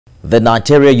The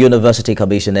Nigeria University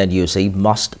Commission (NUC)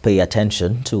 must pay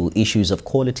attention to issues of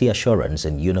quality assurance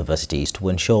in universities to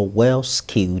ensure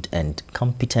well-skilled and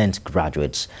competent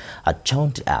graduates are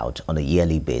churned out on a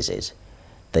yearly basis.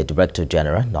 The Director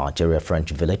General, Nigeria French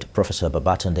Village, Professor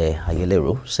Babatunde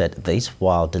Ayeleru, said this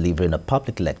while delivering a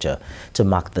public lecture to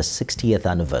mark the 60th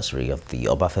anniversary of the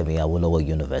Obafemi Awolowo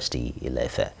University,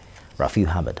 Ile-Ife. Rafiu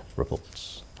Hamid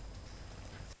reports.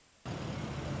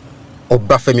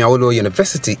 Obafemi Awolowo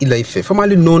University, Ile-Ife,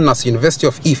 formerly known as University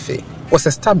of Ife, was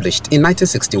established in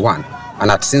 1961 and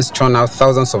had since churned out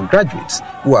thousands of graduates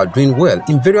who are doing well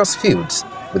in various fields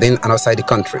within and outside the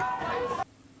country.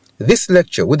 This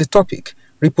lecture with the topic,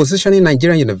 Repositioning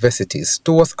Nigerian Universities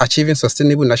Towards Achieving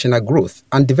Sustainable National Growth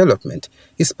and Development,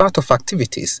 is part of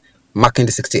activities marking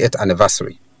the 68th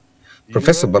anniversary.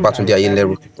 Professor Babatunde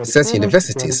Ayeleru says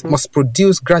universities must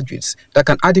produce graduates that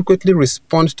can adequately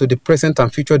respond to the present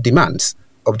and future demands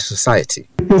of the society.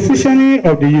 The positioning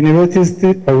of the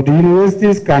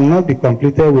universities cannot be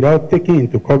completed without taking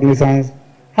into cognizance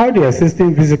how the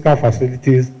existing physical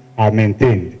facilities are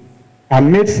maintained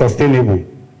and made sustainable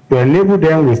to enable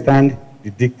them to withstand the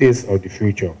dictates of the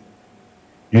future.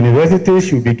 Universities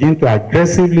should begin to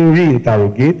aggressively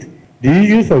reinterrogate the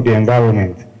issues of the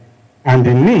environment and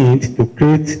the need to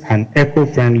create an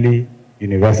eco-friendly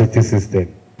university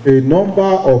system. A number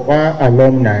of our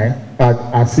alumni had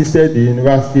assisted the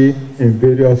university in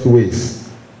various ways.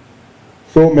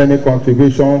 So many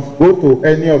contributions. Go to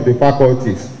any of the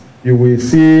faculties, you will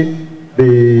see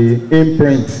the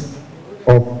imprint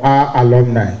of our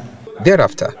alumni.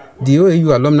 Thereafter, the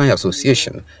OAU Alumni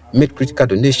Association made critical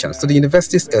donations to the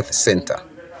university's Earth Center.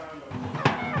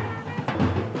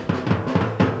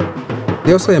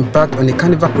 They also embarked on a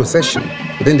carnival procession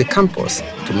within the campus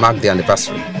to mark the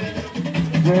anniversary.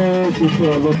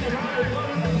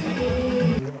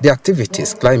 The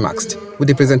activities climaxed with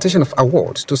the presentation of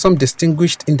awards to some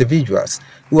distinguished individuals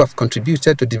who have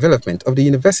contributed to the development of the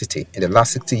university in the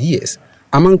last 60 years,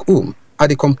 among whom are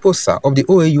the composer of the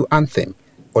OAU anthem,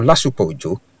 Olasupo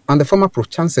Ojo, and the former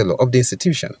pro-chancellor of the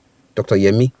institution, Dr.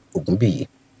 Yemi Ogunbiyi.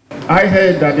 I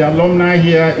heard that the alumni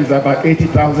here is about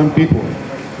 80,000 people.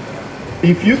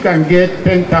 If you can get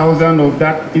 10,000 of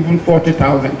that, even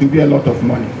 40,000, to be a lot of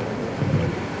money.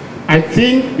 I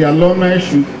think the alumni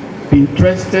should be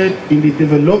interested in the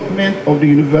development of the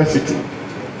university.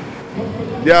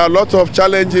 There are a lot of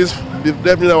challenges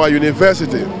developing our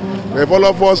university. If all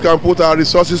of us can put our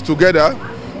resources together,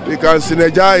 we can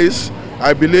synergize.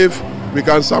 I believe we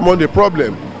can summon the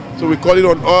problem. So we call it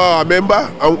on all our members,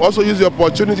 and also use the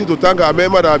opportunity to thank our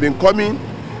members that have been coming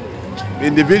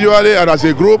individually and as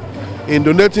a group in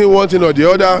donating one thing or the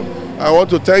other. I want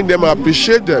to thank them and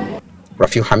appreciate them.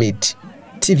 Rafiu Hamid,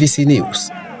 TVC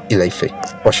News, Ile-Ife,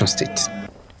 Osun State.